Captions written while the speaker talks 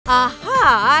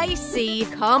Aha, I see.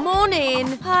 Come on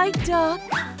in. Hi, Doc.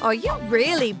 Are you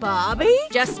really Barbie?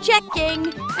 Just checking.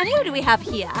 And who do we have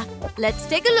here? Let's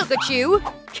take a look at you.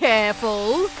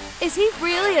 Careful. Is he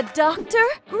really a doctor?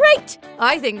 Great!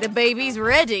 I think the baby's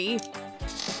ready.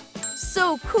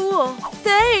 So cool.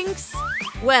 Thanks.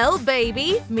 Well,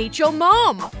 baby, meet your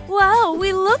mom. Wow,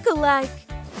 we look alike.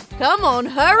 Come on,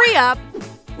 hurry up.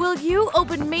 Will you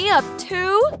open me up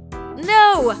too?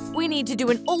 No, we need to do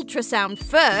an ultrasound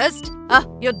first.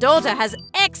 Your daughter has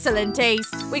excellent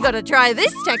taste. We gotta try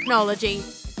this technology.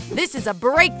 This is a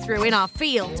breakthrough in our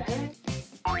field.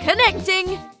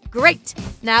 Connecting. Great.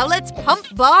 Now let's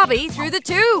pump Barbie through the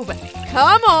tube.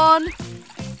 Come on.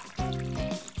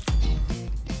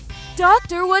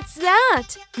 Doctor, what's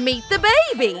that? Meet the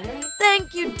baby.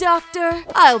 Thank you, Doctor.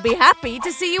 I'll be happy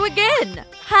to see you again.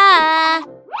 Hi.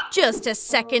 Just a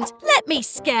second. Let me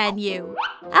scan you.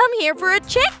 I'm here for a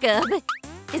checkup.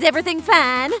 Is everything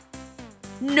fine?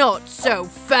 Not so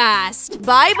fast.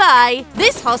 Bye-bye.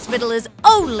 This hospital is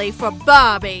only for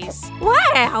Barbies.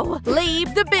 Wow.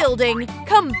 Leave the building.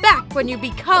 Come back when you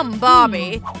become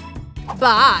Barbie.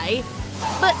 Bye.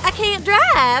 But I can't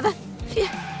drive.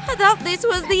 I thought this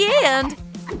was the end.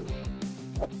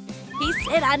 He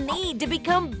said I need to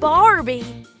become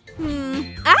Barbie.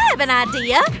 I have an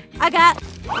idea. I got,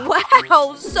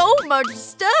 wow, so much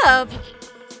stuff.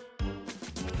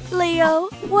 Leo,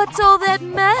 what's all that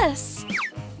mess?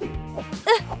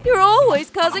 You're always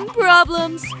causing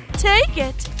problems. Take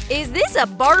it. Is this a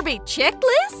Barbie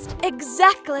checklist?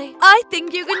 Exactly. I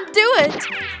think you can do it.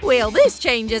 Well, this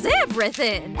changes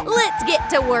everything. Let's get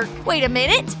to work. Wait a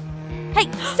minute. Hey,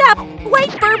 stop!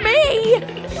 Wait for me!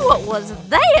 What was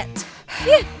that?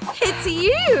 It's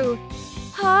you!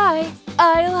 Hi,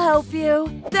 I'll help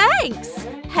you. Thanks!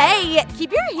 Hey,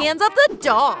 keep your hands off the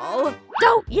doll!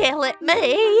 Don't yell at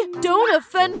me! Don't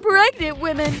offend pregnant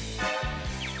women!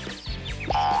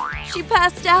 She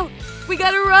passed out. We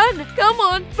gotta run! Come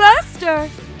on, faster!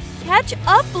 Catch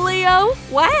up, Leo!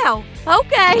 Wow!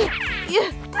 Okay!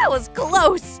 Yeah, that was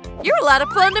close! You're a lot of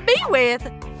fun to be with!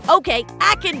 Okay,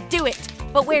 I can do it.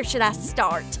 But where should I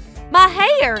start? My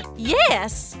hair,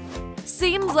 yes.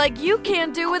 Seems like you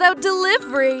can't do without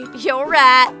delivery. You're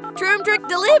right. Troom Trick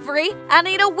Delivery, I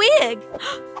need a wig.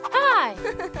 Hi.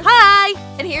 Hi,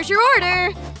 and here's your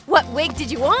order. What wig did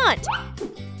you want?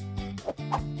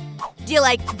 Do you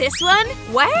like this one?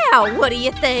 Wow, what do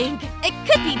you think? It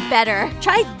could be better.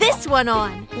 Try this one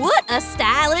on. What a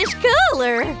stylish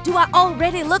color. Do I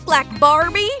already look like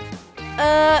Barbie?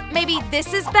 Maybe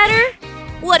this is better?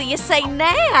 What do you say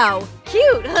now?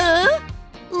 Cute, huh?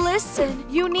 Listen,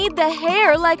 you need the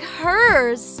hair like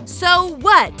hers. So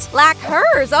what? Like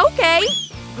hers, okay.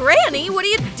 Granny, what are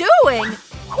you doing?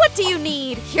 What do you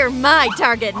need? You're my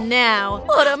target now.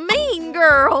 What a mean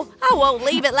girl. I won't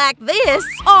leave it like this.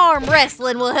 Arm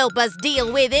wrestling will help us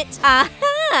deal with it.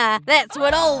 Aha! That's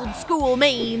what old school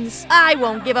means. I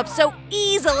won't give up so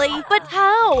easily. But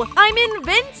how? I'm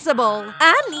invincible.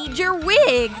 I need your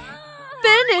wig.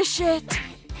 Finish it.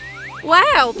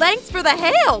 Wow, thanks for the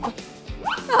help.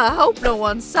 I hope no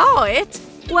one saw it.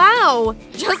 Wow,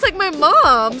 just like my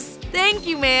mom's. Thank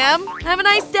you, ma'am. Have a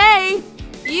nice day.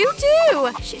 You too.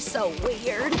 She's so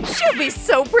weird. She'll be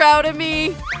so proud of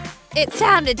me. It's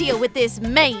time to deal with this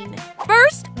mane.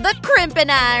 First, the crimping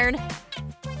iron.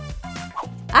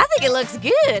 I think it looks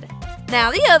good.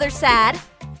 Now the other side.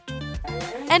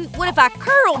 And what if I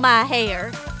curl my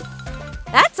hair?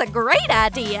 That's a great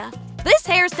idea. This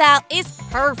hairstyle is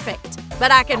perfect,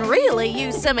 but I can really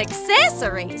use some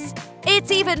accessories.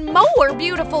 It's even more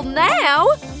beautiful now.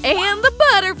 And the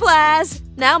butterflies.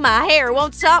 Now my hair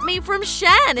won't stop me from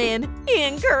shining.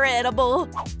 Incredible.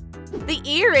 The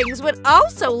earrings would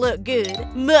also look good.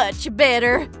 Much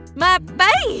better. My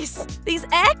face! These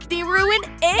acne ruin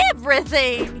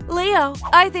everything. Leo,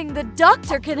 I think the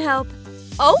doctor can help.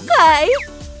 Okay.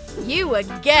 You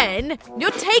again?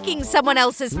 You're taking someone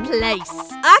else's place.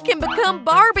 I can become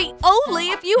Barbie only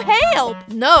if you help.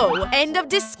 No, end of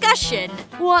discussion.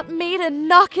 Want me to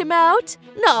knock him out?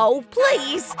 No,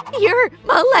 please. You're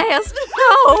my last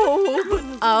hope.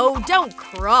 Oh, don't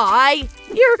cry.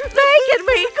 You're making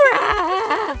me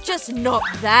cry. Just not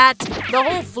that. The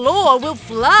whole floor will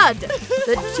flood.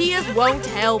 The tears won't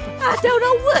help. I don't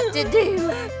know what to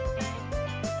do.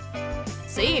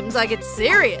 Seems like it's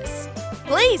serious.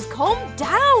 Please calm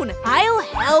down. I'll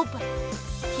help.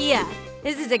 Here,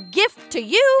 this is a gift to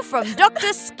you from Dr.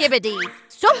 Skibbity.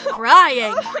 Stop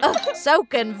crying. So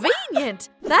convenient.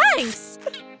 Thanks.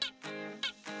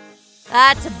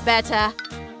 That's better.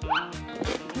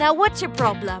 Now what's your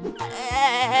problem?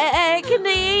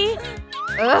 Acne?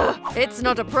 It's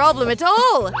not a problem at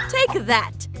all. Take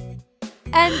that.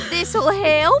 And this'll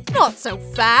help. Not so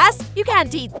fast. You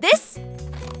can't eat this.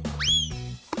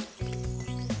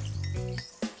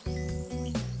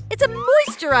 It's a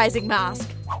moisturizing mask.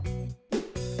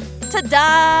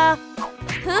 Ta-da!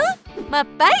 Huh? My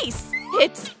face.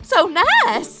 It's so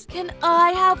nice. Can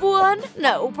I have one?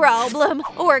 No problem.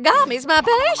 Origami's my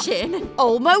passion.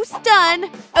 Almost done.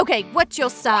 Okay, what's your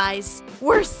size?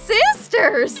 We're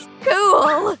sisters.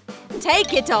 Cool.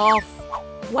 Take it off.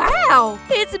 Wow,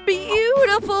 it's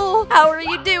beautiful. How are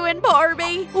you doing,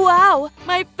 Barbie? Wow,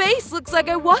 my face looks like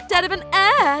I walked out of an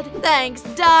ad. Thanks,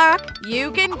 Doc.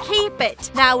 You can keep it.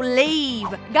 Now leave.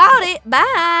 Got it.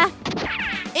 Bye.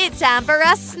 It's time for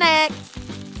a snack.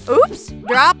 Oops,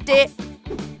 dropped it.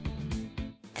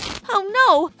 Oh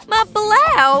no, my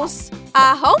blouse.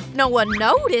 I hope no one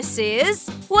notices.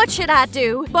 What should I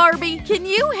do? Barbie, can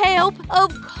you help?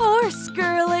 Of course,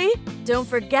 girly. Don't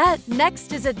forget,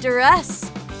 next is a dress.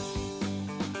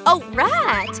 Oh,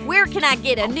 right. Where can I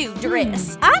get a new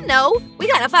dress? I know. We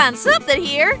gotta find something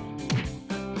here.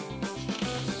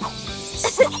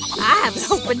 I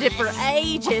haven't opened it for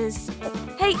ages.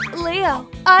 Hey, Leo,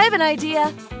 I have an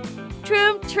idea.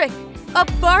 Troom trick, a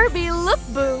Barbie look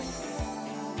booth.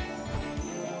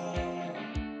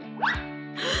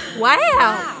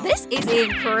 Wow, this is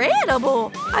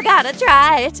incredible. I gotta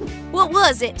try it. What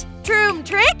was it? Troom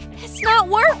trick? It's not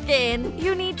working.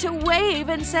 You need to wave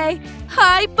and say,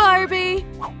 "Hi, Barbie."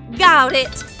 Got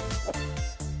it.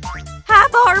 Hi,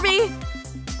 Barbie.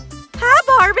 Hi,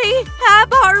 Barbie. Hi,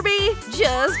 Barbie.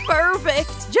 Just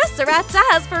perfect. Just the right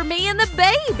size for me and the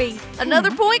baby.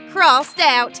 Another point crossed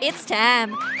out. It's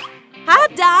time. Hi,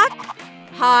 Doc.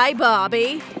 Hi,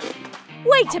 Bobby.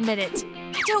 Wait a minute.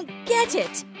 I don't get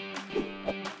it.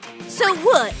 So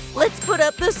what? Let's put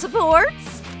up the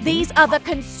supports? These are the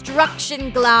construction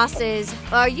glasses.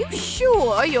 Are you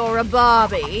sure you're a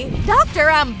Barbie? Doctor,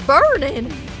 I'm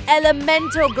burning.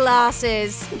 Elemental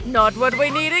glasses. Not what we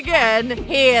need again.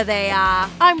 Here they are.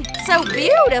 I'm so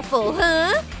beautiful,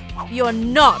 huh? You're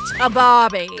not a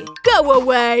Barbie. Go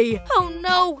away. Oh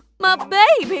no, my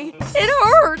baby. It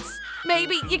hurts.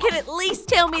 Maybe you can at least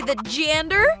tell me the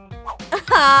gender?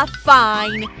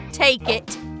 Fine. Take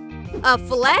it. A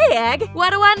flag? Why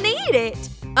do I need it?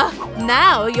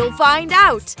 Now you'll find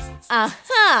out.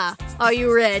 Are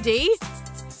you ready?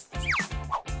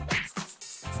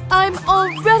 I'm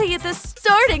already at the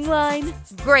starting line.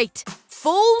 Great.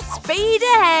 Full speed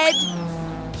ahead.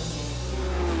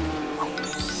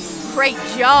 Great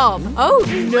job. Oh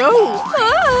no.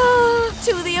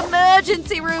 To the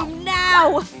emergency room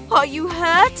now. Are you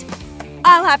hurt?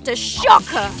 I'll have to shock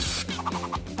her.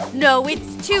 No,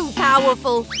 it's too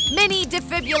powerful. Mini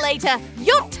defibrillator,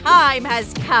 your time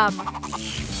has come.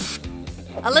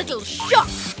 A little shock.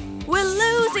 We're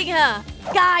losing her.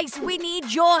 Guys, we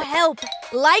need your help.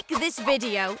 Like this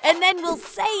video, and then we'll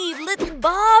save little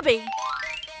Barbie.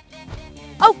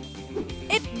 Oh,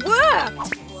 it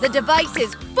worked. The device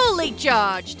is fully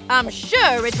charged. I'm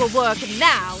sure it will work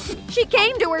now. She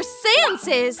came to her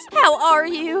senses. How are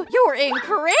you? You're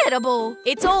incredible.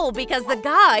 It's all because the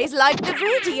guys liked the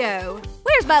video.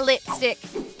 Where's my lipstick?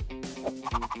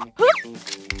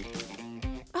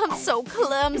 I'm so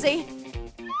clumsy.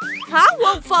 I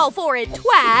won't fall for it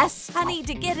twice. I need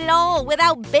to get it all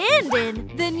without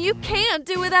bending. Then you can't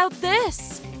do without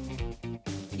this.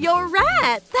 You're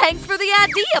right. Thanks for the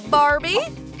idea, Barbie.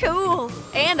 Cool.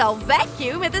 And I'll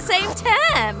vacuum at the same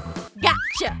time.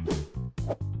 Gotcha.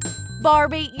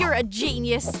 Barbie, you're a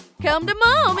genius. Come to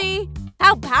Mommy.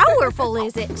 How powerful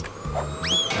is it?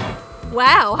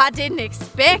 Wow, I didn't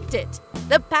expect it.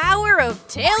 The power of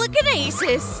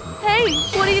telekinesis. Hey,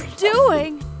 what are you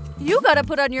doing? You gotta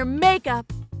put on your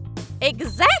makeup.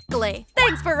 Exactly.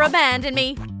 Thanks for reminding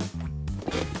me.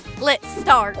 Let's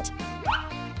start.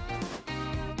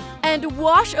 And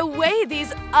wash away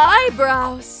these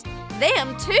eyebrows.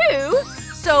 Them too?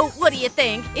 So what do you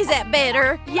think? Is that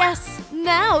better? Yes.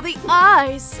 Now the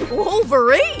eyes.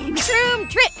 Wolverine. Troom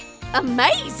trick.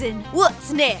 Amazing.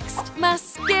 What's next?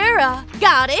 Mascara.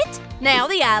 Got it. Now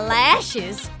the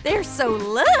eyelashes. They're so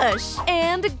lush.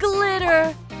 And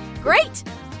glitter. Great.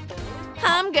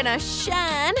 I'm gonna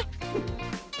shine.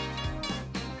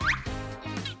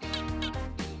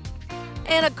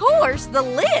 And of course, the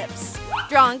lips.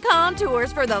 Drawing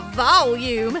contours for the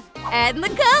volume. Adding the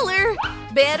color.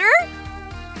 Better?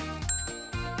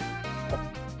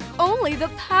 Only the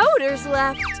powder's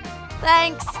left.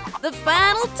 Thanks. The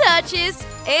final touches.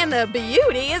 And the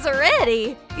beauty is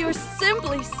ready. You're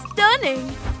simply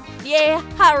stunning. Yeah,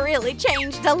 I really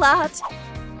changed a lot.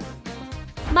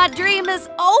 My dream has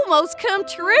almost come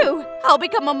true. I'll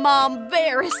become a mom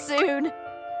very soon.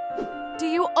 Do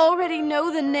you already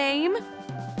know the name?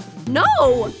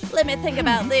 No! Let me think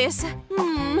about this.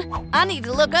 I need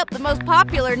to look up the most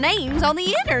popular names on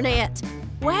the internet.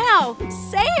 Wow,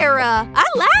 Sarah! I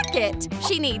like it!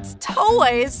 She needs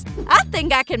toys. I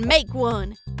think I can make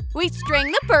one. We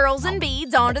string the pearls and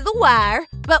beads onto the wire,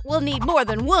 but we'll need more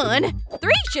than one.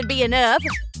 3 should be enough.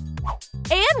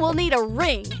 And we'll need a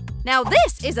ring. Now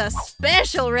this is a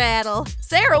special rattle.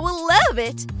 Sarah will love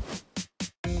it.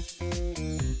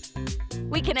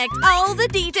 We connect all the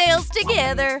details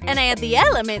together and add the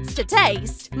elements to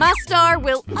taste. My star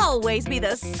will always be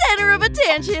the center of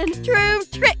attention.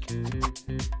 Troom trick.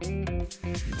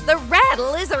 The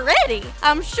rattle is ready.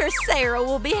 I'm sure Sarah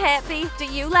will be happy. Do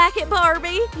you like it,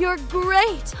 Barbie? You're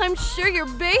great. I'm sure your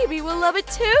baby will love it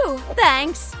too.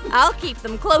 Thanks. I'll keep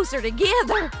them closer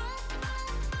together.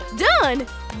 Done!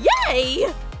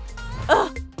 Yay!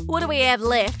 What do we have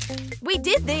left? We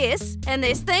did this, and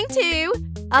this thing too.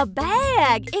 A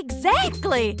bag!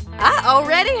 Exactly! I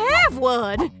already have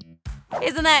one!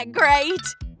 Isn't that great?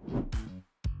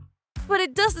 But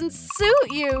it doesn't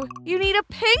suit you. You need a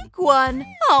pink one.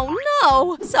 Oh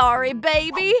no! Sorry,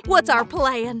 baby. What's our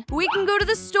plan? We can go to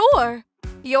the store.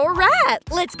 You're right.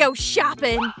 Let's go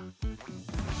shopping.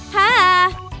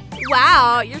 Hi!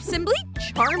 Wow, you're simply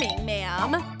charming,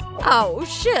 ma'am. Oh,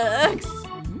 shucks.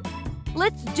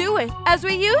 Let's do it as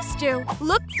we used to.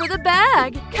 Look for the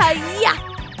bag. Kaya!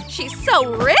 She's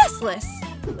so restless.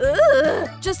 Ugh.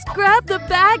 Just grab the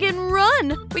bag and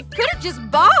run. We could have just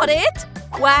bought it.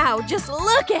 Wow, just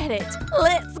look at it.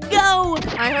 Let's go.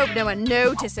 I hope no one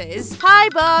notices. Hi,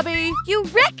 Bobby. You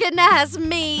recognize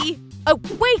me. Oh,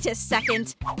 wait a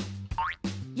second.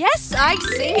 Yes, I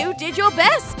see you did your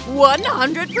best.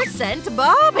 100%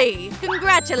 Bobby.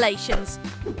 Congratulations.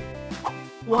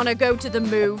 Wanna go to the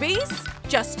movies?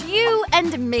 Just you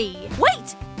and me.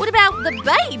 Wait, what about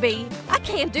the baby? I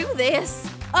can't do this.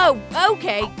 Oh,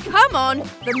 okay, come on.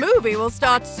 The movie will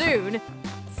start soon.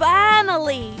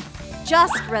 Finally.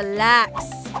 Just relax.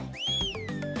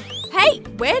 Hey,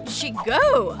 where'd she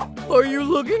go? Are you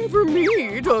looking for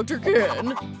me, Dr.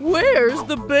 Ken? Where's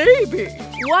the baby?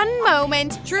 One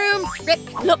moment, Troom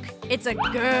trick. Look, it's a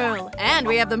girl, and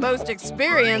we have the most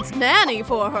experienced nanny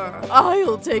for her.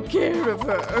 I'll take care of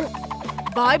her.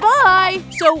 Bye-bye.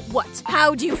 So what?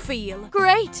 How do you feel?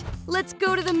 Great. Let's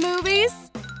go to the movies.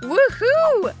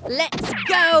 Woohoo! Let's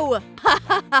go!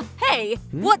 Hey,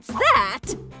 what's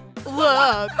that?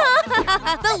 Look!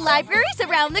 The library's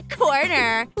around the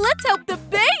corner. Let's help the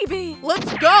baby.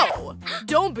 Let's go.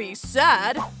 Don't be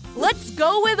sad. Let's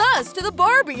go with us to the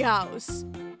Barbie house.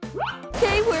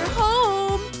 Okay, we're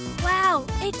home. Wow,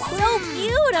 it's so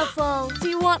beautiful. Do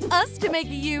you want us to make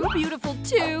you beautiful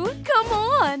too? Come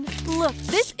on. Look,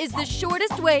 this is the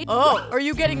shortest way. Oh, are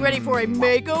you getting ready for a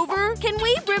makeover? Can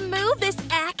we remove this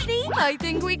acne? I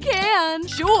think we can.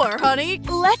 Sure, honey.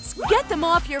 Let's get them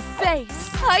off your face.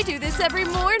 I do this every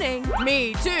morning.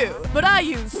 Me too, but I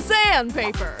use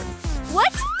sandpaper.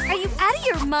 What? Are you out of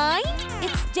your mind?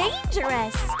 It's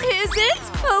dangerous. Is it?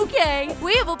 Okay,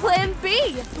 we have a plan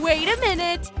B. Wait a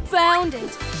minute. Found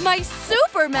it. My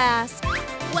super mask.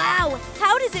 Wow,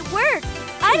 how does it work?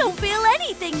 I don't feel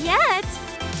anything yet.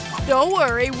 Don't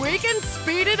worry, we can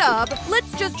speed it up.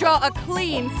 Let's just draw a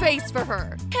clean face for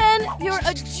her. Ken, you're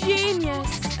a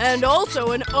genius. And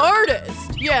also an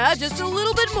artist. Yeah, just a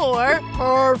little bit more.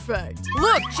 Perfect.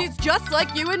 Look, she's just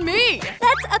like you and me.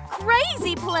 That's a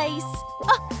crazy place.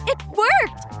 Oh, it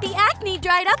worked. The acne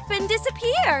dried up and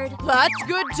disappeared. That's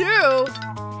good too.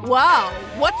 Wow,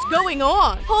 what's going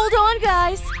on? Hold on,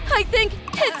 guys. I think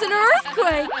it's an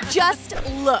earthquake. Just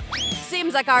look.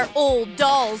 Seems like our old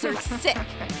dolls are sick,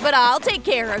 but I'll take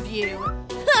care of you.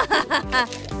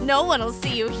 No one will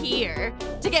see you here.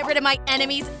 To get rid of my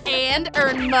enemies and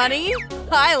earn money?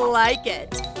 I like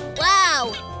it.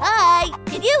 Wow! Hi!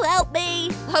 Can you help me?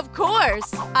 Of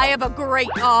course! I have a great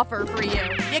offer for you.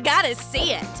 You gotta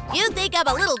see it. You think I'm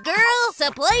a little girl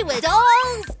to play with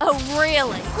dolls? Oh,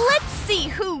 really? Let's see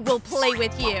who will play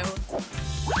with you.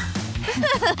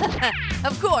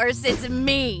 Of course, it's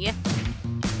me.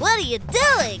 What are you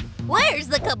doing? Where's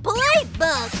the complaint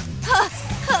book?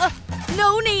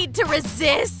 No need to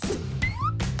resist.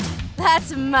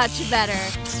 That's much better.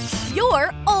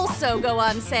 You're also go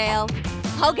on sale.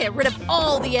 I'll get rid of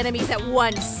all the enemies at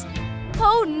once.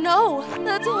 Oh no,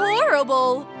 that's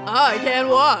horrible. I can't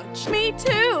watch. Me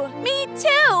too. Me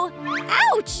too.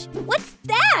 Ouch! What's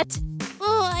that?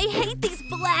 Oh, I hate these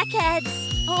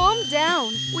blackheads. Calm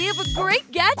down. We have a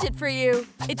great gadget for you.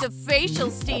 It's a facial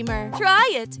steamer. Try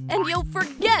it, and you'll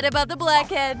forget about the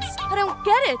blackheads. I don't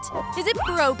get it. Is it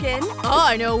broken?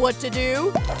 I know what to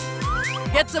do.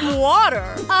 Get some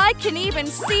water. I can even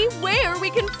see where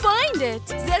we can find it.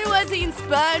 Does anyone buzzing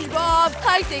SpongeBob.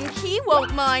 I think he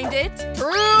won't mind it.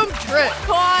 Troom trick.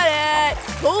 Caught it.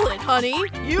 Pull it, honey.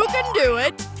 You can do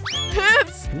it.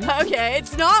 Oops. Okay,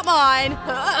 it's not mine.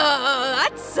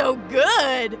 That's so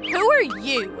good. Who are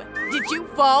you? Did you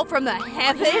fall from the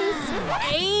heavens?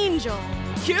 Angel.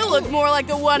 You look more like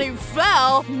the one who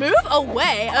fell. Move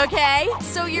away, okay?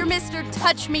 So you're Mr.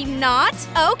 Touch Me Not?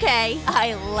 Okay,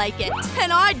 I like it.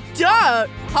 And I don't.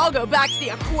 I'll go back to the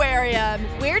aquarium.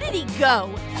 Where did he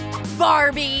go?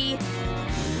 Barbie!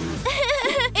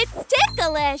 It's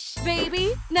ticklish,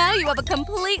 baby. Now you have a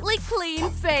completely clean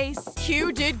face.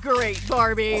 You did great,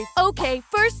 Barbie. Okay,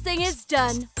 first thing is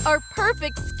done. Our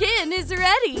perfect skin is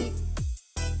ready.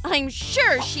 I'm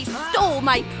sure she stole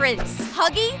my prints.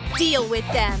 Huggy, deal with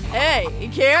them. Hey,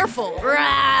 careful.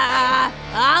 Rah!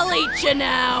 I'll eat you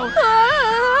now.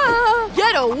 Ah!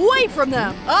 Get away from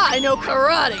them. I know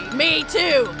karate. Me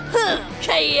too. Huh,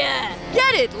 Kaya.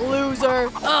 Get it, loser.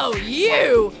 Oh,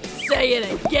 you. Say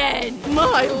it again.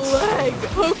 My leg.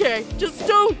 Okay, just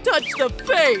don't touch the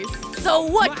face. So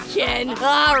what, Ken?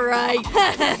 All right.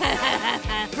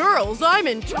 Girls, I'm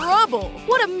in trouble.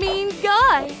 What a mean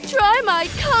guy. Try my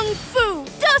kung fu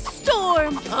dust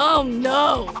storm. Oh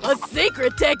no, a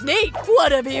secret technique.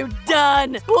 What have you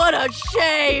done? What a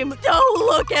shame. Don't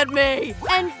look at me.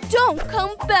 And don't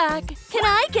come back. Can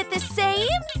I get the same?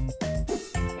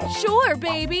 Sure,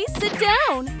 baby. Sit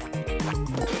down.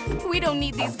 We don't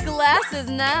need these glasses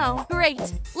now. Great.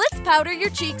 Let's powder your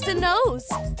cheeks and nose.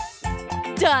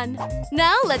 Done.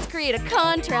 Now let's create a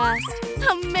contrast.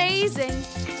 Amazing.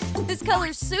 This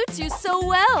color suits you so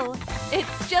well.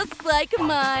 It's just like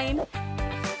mine.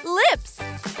 Lips.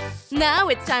 Now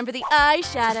it's time for the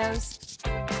eyeshadows.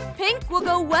 Pink will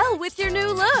go well with your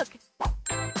new look.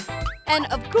 And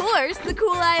of course, the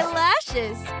cool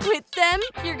eyelashes. With them,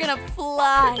 you're gonna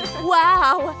fly.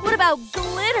 Wow. What about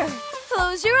glitter?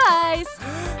 Close your eyes.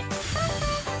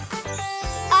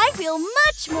 I feel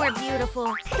much more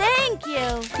beautiful. Thank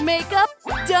you. Makeup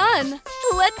done.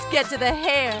 Let's get to the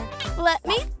hair. Let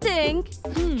me think.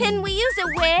 Can we use a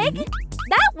wig?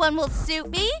 That one will suit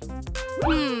me.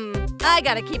 I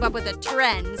gotta keep up with the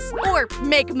trends. Or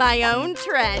make my own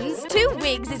trends. 2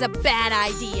 wigs is a bad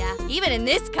idea, even in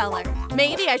this color.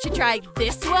 Maybe I should try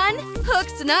this one?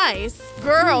 Looks nice.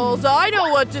 Girls, I know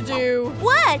what to do.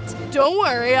 What? Don't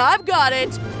worry, I've got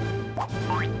it.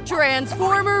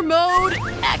 Transformer mode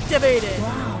activated.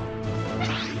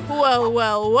 Wow.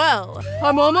 Well.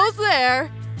 I'm almost there.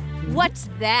 What's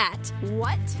that?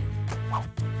 What?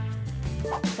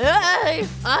 Hey,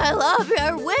 I love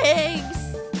your wigs.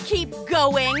 Keep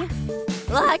going.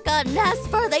 Like a nest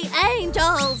for the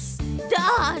angels.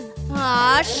 Done.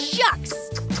 Aw, shucks.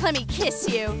 Let me kiss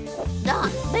you.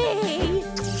 Not me.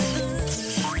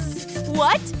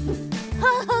 What?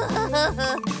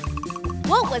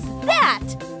 What was that?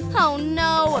 Oh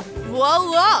no.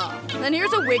 Voila! And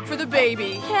here's a wig for the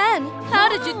baby. Ken, how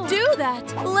did you do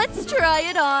that? Let's try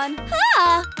it on.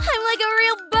 Ah, I'm like a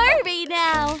real Barbie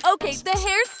now. Okay, the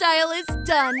hairstyle is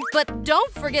done, but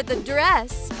don't forget the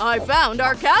dress. I found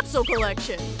our capsule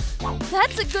collection.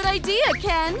 That's a good idea,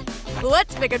 Ken.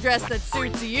 Let's pick a dress that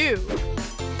suits you.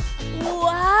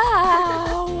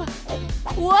 Wow.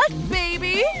 What,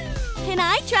 baby? Can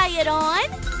I try it on?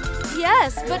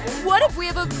 Yes, but what if we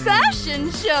have a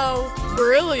fashion show?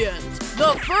 Brilliant!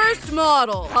 The first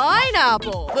model,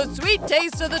 pineapple, the sweet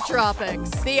taste of the tropics.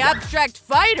 The abstract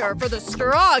fighter for the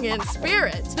strong in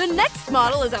spirit. The next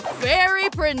model is a fairy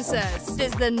princess.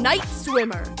 Is the night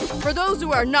swimmer, for those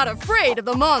who are not afraid of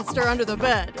the monster under the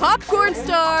bed. Popcorn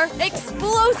star,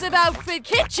 explosive outfit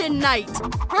kitchen knight.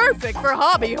 Perfect for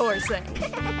hobby horsing.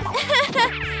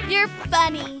 You're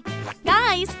funny.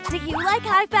 Guys, do you like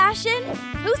high fashion?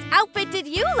 Whose outfit did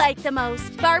you like the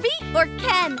most? Barbie or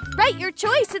Ken? Write your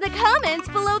choice in the comments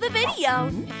below the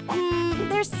video.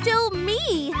 There's still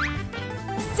me.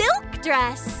 Silk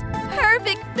dress.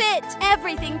 Perfect fit.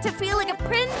 Everything to feel like a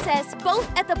princess, both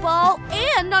at the ball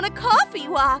and on a coffee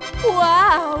walk.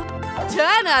 Wow.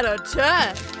 10 out of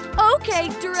 10. Okay,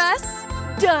 dress.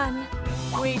 Done.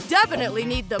 We definitely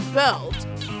need the belt.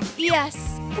 Yes.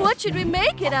 What should we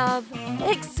make it of?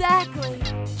 Exactly.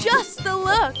 Just the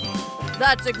look.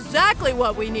 That's exactly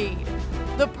what we need.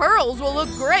 The pearls will look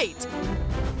great.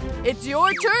 It's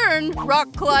your turn,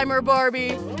 rock climber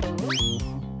Barbie.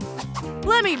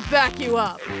 Let me back you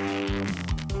up.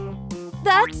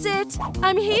 That's it.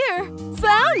 I'm here.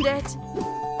 Found it.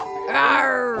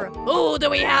 Arr! Who do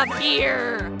we have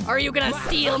here? Are you gonna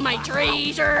steal my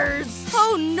treasures?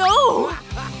 Oh no!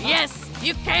 Yes,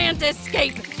 you can't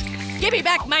escape. Give me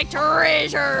back my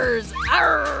treasures!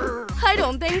 Arr! I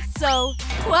don't think so.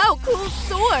 Wow, cool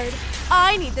sword.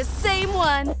 I need the same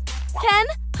one. Ken,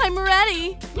 I'm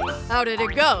ready. How did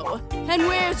it go? And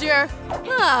where's your…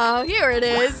 Oh, here it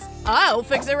is. I'll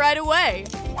fix it right away.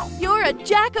 You're a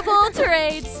jack of all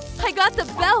trades. I got the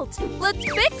belt. Let's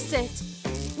fix it.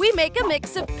 We make a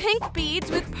mix of pink beads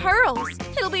with pearls.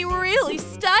 It'll be really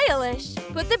stylish.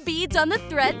 Put the beads on the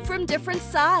thread from different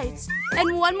sides.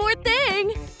 And one more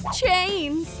thing,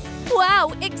 chains.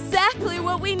 Wow, exactly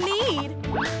what we need.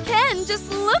 Ken, just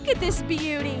look at this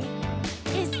beauty.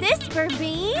 Is this for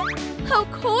me?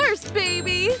 Of course,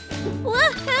 baby.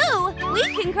 Woohoo! We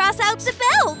can cross out the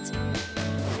belt.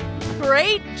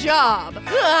 Great job.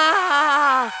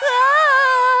 Ah!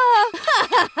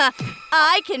 Ah!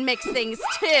 I can mix things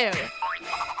too.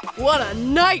 What a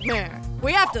nightmare.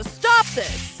 We have to stop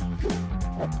this.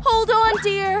 Hold on,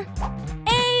 dear.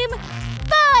 Aim,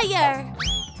 fire!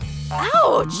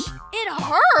 Ouch! It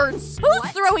hurts!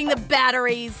 Who's throwing the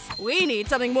batteries? We need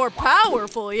something more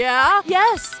powerful, yeah?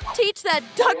 Yes! Teach that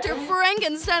Dr.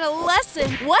 Frankenstein a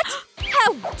lesson! What?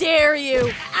 How dare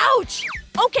you! Ouch!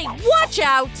 Okay, watch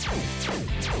out!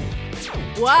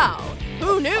 Wow,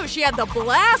 who knew she had the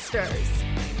blasters?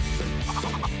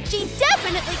 She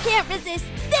definitely can't resist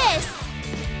this!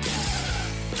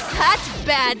 That's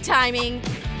bad timing!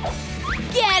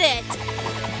 Get it!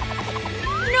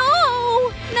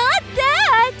 No! Not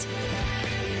that!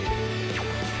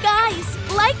 Guys,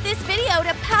 like this video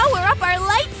to power up our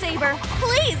lightsaber.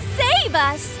 Please save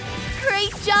us!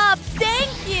 Great job,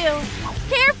 thank you!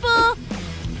 Careful!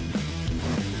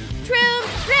 Troom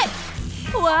trip!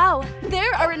 Wow,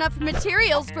 there are enough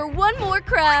materials for one more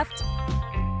craft.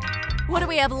 What do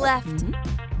we have left?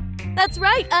 That's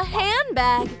right, a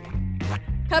handbag.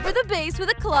 Cover the base with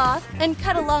a cloth and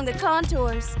cut along the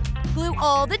contours. Glue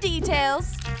all the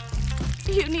details.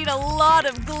 You need a lot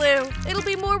of glue. It'll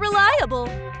be more reliable.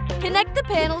 Connect the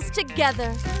panels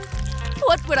together.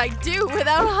 What would I do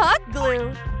without hot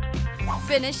glue?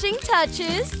 Finishing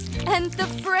touches, and the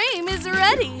frame is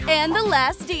ready. And the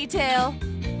last detail.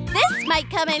 This might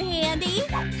come in handy.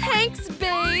 Thanks,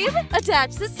 babe.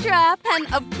 Attach the strap and,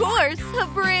 of course, a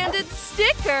branded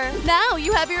sticker. Now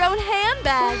you have your own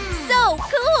handbag. So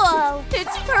cool!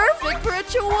 It's perfect for a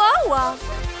chihuahua.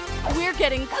 We're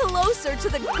getting closer to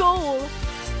the goal.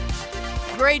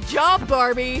 Great job,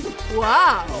 Barbie.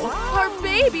 Wow, our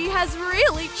baby has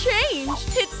really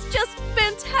changed. It's just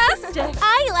fantastic.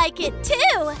 I like it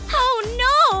too. Oh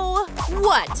no!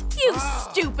 What? You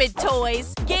stupid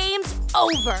toys. Game's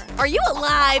over. Are you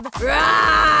alive?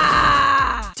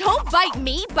 Rah! Don't bite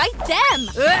me, bite them.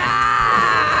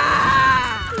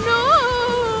 Rah!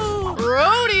 No!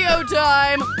 Rodeo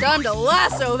time. Time to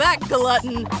lasso that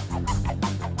glutton.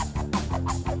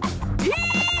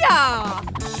 Yeah!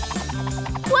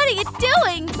 What are you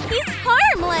doing? He's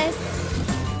harmless.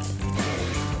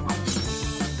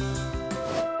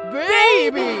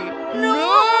 Baby!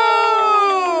 No!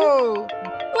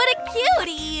 What a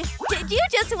cutie! Did you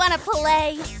just want to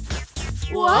play?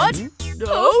 What?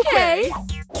 Okay.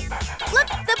 Look,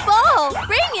 the ball!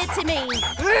 Bring it to me!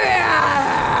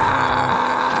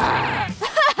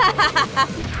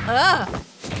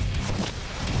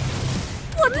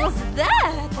 What was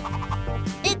that?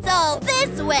 It's all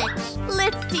this witch!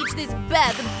 Let's teach this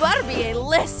bad Barbie a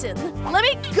lesson. Let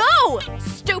me go,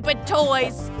 stupid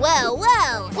toys. Well,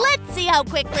 let's see how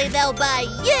quickly they'll buy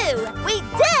you! We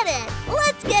did it!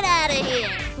 Let's get out of here!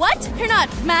 What? You're not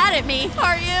mad at me,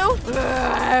 are you?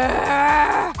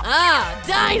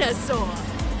 Dinosaur!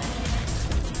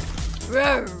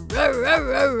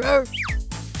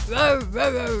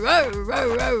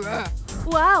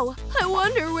 Wow, I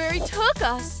wonder where he took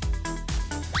us.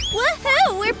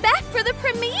 Woohoo! We're back for the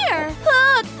premiere!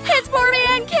 Look! It's Barbie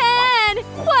and Ken!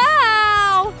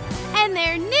 Wow! And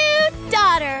their new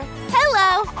daughter!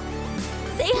 Hello!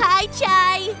 Say hi,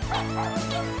 Chai!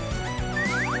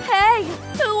 Hey!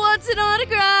 Who wants an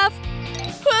autograph?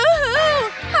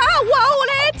 Woohoo! I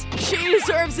want it! She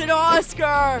deserves an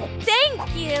Oscar!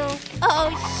 Thank you!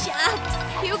 Oh, shucks!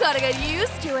 You gotta get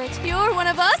used to it. You're one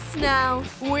of us now.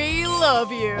 We love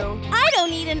you. I don't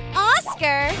need an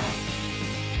Oscar!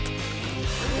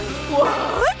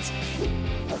 What?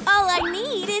 All I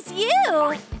need is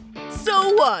you!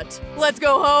 So what? Let's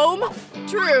go home?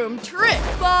 Troom trick!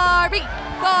 Barbie!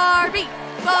 Barbie!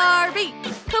 Barbie!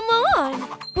 Come on!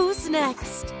 Who's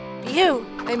next? Phew,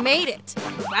 I made it.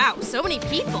 Wow, so many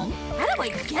people. How do I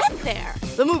get there?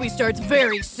 The movie starts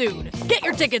very soon. Get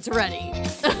your tickets ready.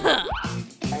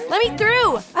 Let me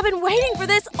through! I've been waiting for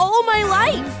this all my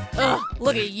life! Ugh,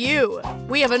 look at you.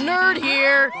 We have a nerd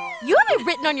here. You have it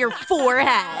written on your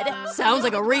forehead! Sounds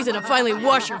like a reason to finally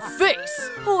wash your face.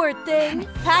 Poor thing.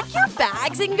 Pack your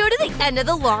bags and go to the end of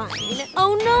the line.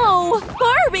 Oh no!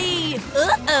 Barbie!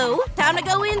 Uh-oh, time to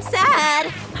go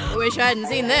inside. I wish I hadn't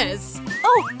seen this.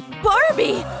 Oh,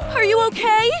 Barbie! Are you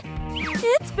okay?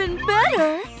 It's been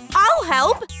better. I'll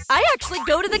help. I actually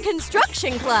go to the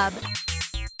construction club.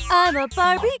 I'm a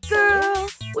Barbie girl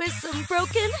with some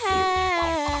broken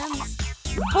hands.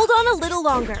 Hold on a little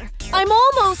longer. I'm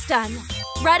almost done.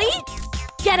 Ready?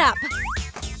 Get up.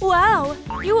 Wow,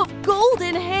 you have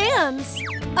golden hands.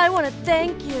 I want to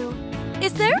thank you.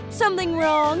 Is there something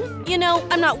wrong? You know,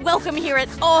 I'm not welcome here at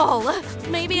all.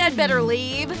 Maybe I'd better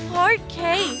leave. Hard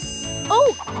case.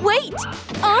 Oh, wait!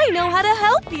 I know how to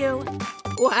help you.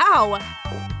 Wow.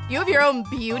 You have your own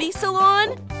beauty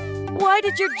salon? Why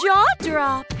did your jaw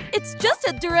drop? It's just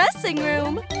a dressing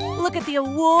room. Look at the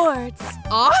awards.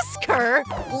 Oscar?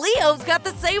 Leo's got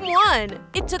the same one.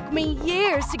 It took me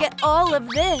years to get all of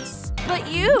this.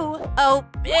 But you… Oh,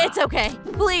 it's okay.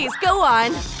 Please, go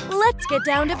on. Let's get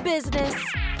down to business.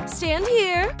 Stand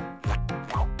here.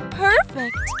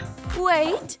 Perfect.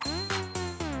 Wait.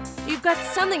 You've got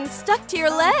something stuck to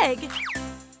your leg.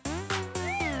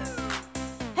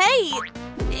 Hey!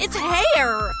 It's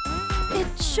hair!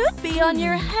 It should be on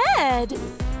your head.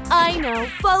 I know.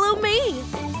 Follow me.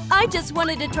 I just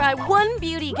wanted to try one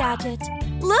beauty gadget.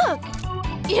 Look!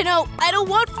 You know, I don't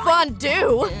want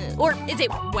fondue. Or is it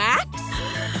wax?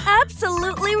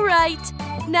 Absolutely right.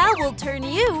 Now we'll turn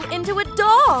you into a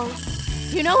doll.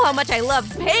 You know how much I love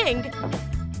pink.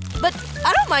 But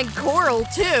I don't mind coral,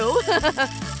 too.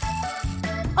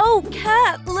 Oh,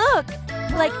 Cat, look!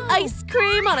 Like ice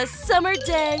cream on a summer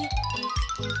day.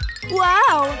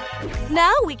 Wow!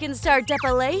 Now we can start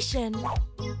depilation.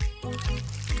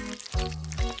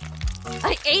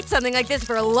 I ate something like this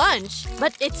for lunch,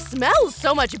 but it smells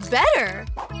so much better.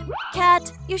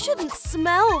 Cat, you shouldn't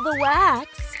smell the wax.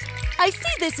 I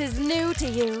see this is new to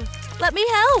you. Let me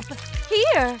help.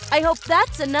 Here, I hope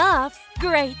that's enough.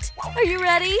 Great. Are you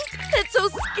ready? It's so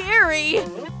scary.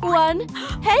 One.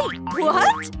 Hey,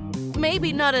 what?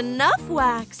 Maybe not enough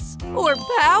wax. Or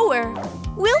power.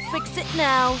 We'll fix it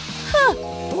now. Huh.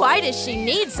 Why does she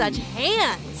need such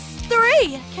hands?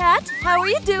 3. Cat, how are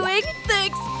you doing?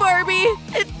 Thanks, Barbie.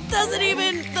 It doesn't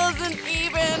even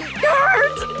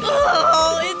hurt.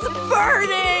 Oh, it's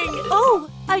burning. Oh,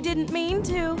 I didn't mean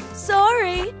to.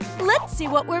 Sorry. Let's see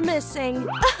what we're missing.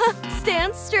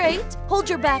 Stand straight. Hold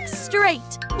your back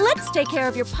straight. Let's take care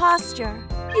of your posture.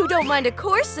 You don't mind a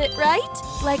corset,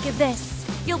 right? Like this.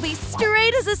 You'll be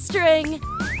straight as a string.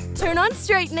 Turn on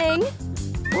straightening.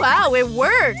 Wow, it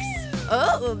works.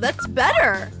 Oh, that's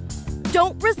better.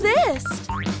 Don't resist.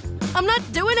 I'm not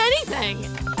doing anything.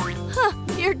 Huh,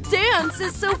 your dance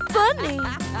is so funny.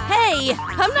 Hey,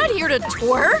 I'm not here to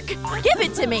twerk. Give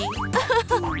it to me.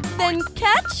 Then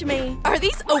catch me. Are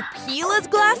these Opila's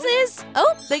glasses?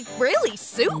 Oh, they really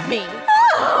suit me.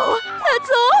 Oh,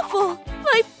 that's awful.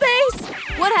 My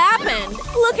face. What happened?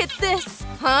 Look at this.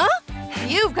 Huh?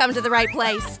 You've come to the right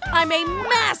place. I'm a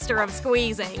master of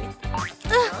squeezing.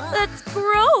 That's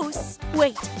gross.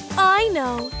 Wait, I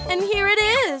know. And here it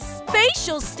is.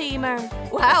 Facial steamer.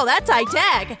 Wow, that's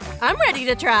high-tech. I'm ready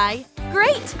to try.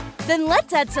 Great. Then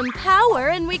let's add some power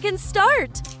and we can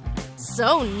start.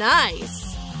 So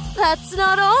nice. That's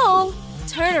not all.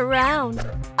 Turn around.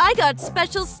 I got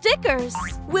special stickers.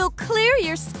 We'll clear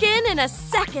your skin in a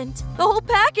second. The whole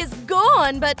pack is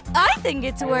gone, but I think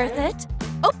it's worth it.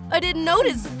 Oh, I didn't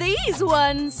notice these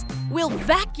ones. We'll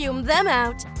vacuum them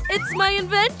out. It's my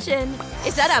invention.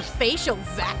 Is that a facial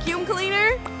vacuum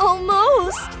cleaner?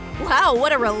 Almost. Wow,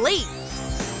 what a relief.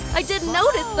 I didn't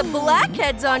notice the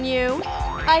blackheads on you.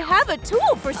 I have a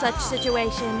tool for such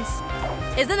situations.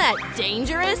 Isn't that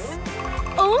dangerous?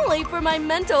 Only for my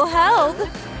mental health.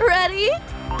 Ready?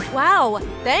 Wow,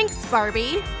 thanks,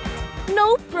 Barbie.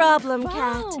 No problem,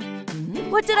 Cat.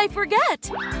 What did I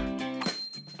forget?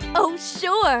 Oh,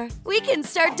 sure. We can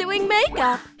start doing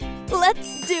makeup.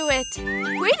 Let's do it.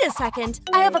 Wait a second.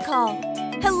 I have a call.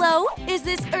 Hello? Is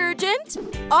this urgent?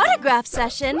 Autograph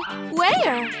session?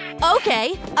 Where?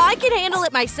 Okay, I can handle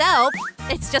it myself.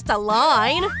 It's just a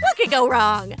line. What could go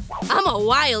wrong? I'm a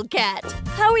wildcat.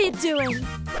 How are you doing?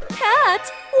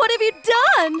 Cat, what have you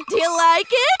done? Do you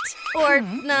like it? Or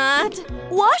not?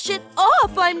 Wash it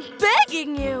off, I'm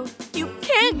begging you. You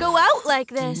can't go out like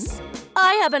this.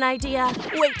 I have an idea.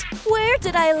 Wait, where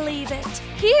did I leave it?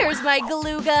 Here's my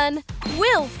glue gun.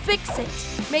 We'll fix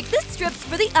it. Make the strips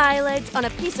for the eyelids on a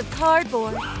piece of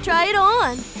cardboard. Try it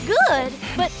on. Good,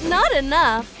 but not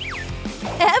enough.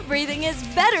 Everything is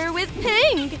better with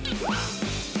pink.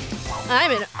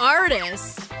 I'm an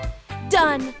artist.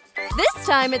 Done. This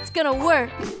time it's gonna work.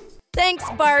 Thanks,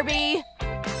 Barbie.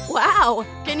 Wow,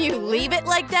 can you leave it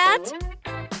like that?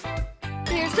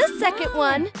 Here's the second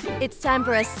one. It's time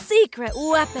for a secret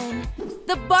weapon.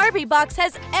 The Barbie box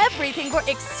has everything for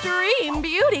extreme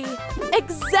beauty.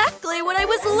 Exactly what I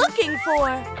was looking for.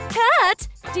 Kat,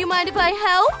 do you mind if I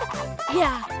help?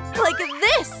 Yeah, like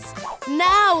this.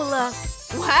 Now look.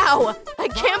 Wow, I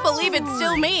can't believe it's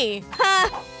still me.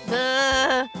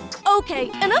 Ha! Okay,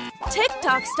 enough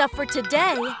TikTok stuff for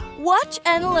today. Watch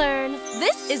and learn.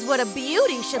 This is what a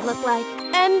beauty should look like.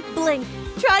 And blink.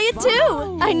 Try it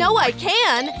too. I know I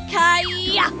can.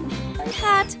 Kaya!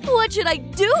 Kat, what should I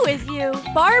do with you?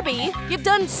 Barbie, you've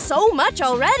done so much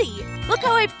already. Look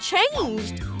how I've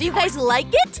changed. Do you guys like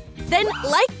it? Then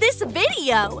like this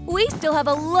video. We still have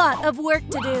a lot of work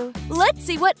to do. Let's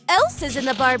see what else is in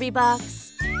the Barbie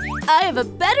box. I have a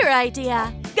better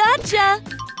idea. Gotcha!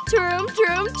 Troom,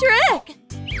 troom, trick!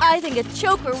 I think a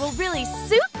choker will really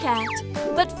suit Kat.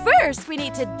 But first, we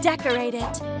need to decorate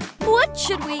it. What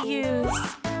should we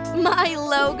use? My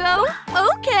logo?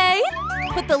 Okay.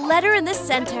 Put the letter in the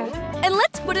center. And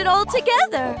let's put it all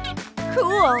together.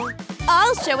 Cool.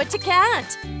 I'll show it to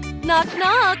Kat. Knock,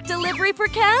 knock. Delivery for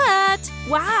Kat.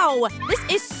 Wow, this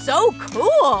is so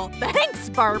cool. Thanks,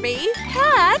 Barbie.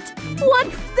 Kat,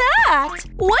 what's that?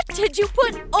 What did you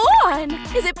put on?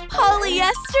 Is it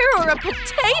polyester or a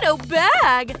potato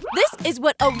bag? This is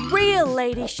what a real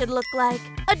lady should look like.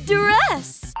 A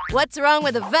dress. What's wrong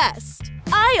with a vest?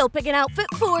 I'll pick an outfit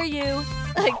for you.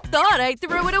 I thought I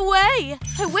threw it away.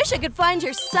 I wish I could find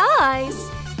your size.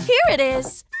 Here it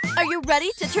is. Are you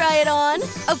ready to try it on?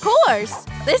 Of course!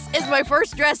 This is my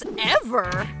first dress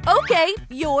ever! Okay,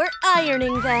 you're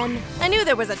ironing then. I knew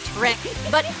there was a trick,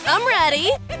 but I'm ready!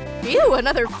 Ew,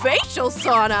 another facial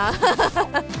sauna!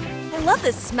 I love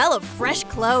the smell of fresh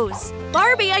clothes.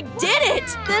 Barbie, I did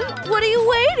it! Then what are you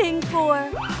waiting for?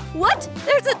 What?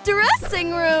 There's a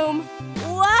dressing room!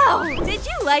 Wow! Did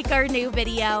you like our new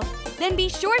video? Then be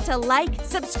sure to like,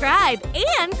 subscribe,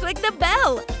 and click the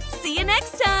bell. See you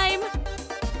next time!